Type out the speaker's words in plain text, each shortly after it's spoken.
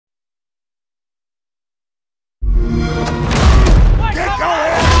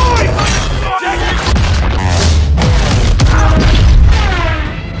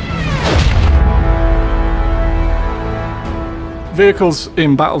Vehicles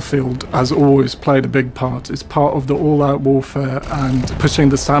in Battlefield has always played a big part. It's part of the all-out warfare and pushing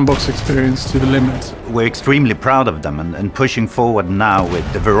the sandbox experience to the limit. We're extremely proud of them and pushing forward now with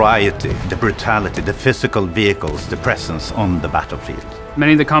the variety, the brutality, the physical vehicles, the presence on the battlefield.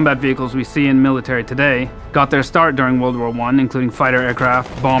 Many of the combat vehicles we see in military today got their start during World War I, including fighter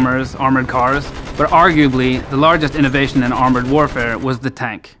aircraft, bombers, armored cars, but arguably the largest innovation in armored warfare was the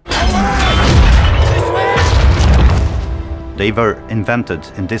tank. They were invented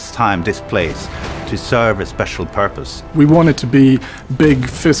in this time, this place, to serve a special purpose. We want it to be big,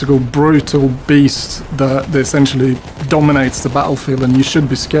 physical, brutal beast that essentially dominates the battlefield, and you should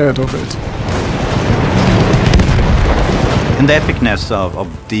be scared of it. In the epicness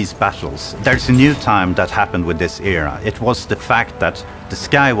of these battles, there's a new time that happened with this era. It was the fact that the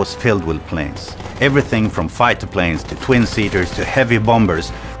sky was filled with planes. Everything from fighter planes to twin-seaters to heavy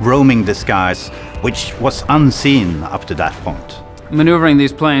bombers roaming the skies, which was unseen up to that point. Maneuvering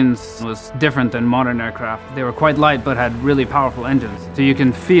these planes was different than modern aircraft. They were quite light but had really powerful engines, so you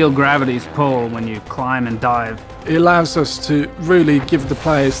can feel gravity's pull when you climb and dive. It allows us to really give the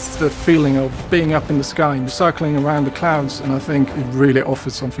players the feeling of being up in the sky and circling around the clouds, and I think it really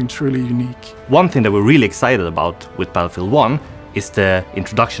offers something truly unique. One thing that we're really excited about with Battlefield 1 is the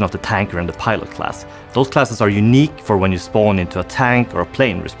introduction of the tanker and the pilot class. Those classes are unique for when you spawn into a tank or a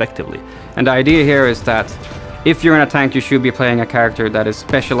plane, respectively. And the idea here is that if you're in a tank, you should be playing a character that is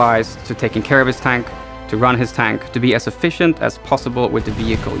specialized to taking care of his tank, to run his tank, to be as efficient as possible with the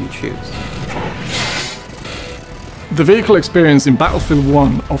vehicle you choose. The vehicle experience in Battlefield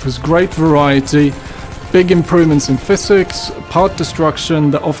 1 offers great variety, big improvements in physics, part destruction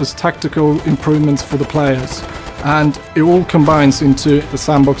that offers tactical improvements for the players, and it all combines into the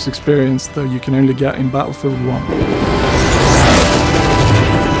sandbox experience that you can only get in Battlefield 1.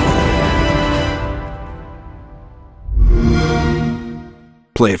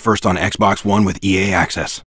 Play it first on Xbox One with EA Access.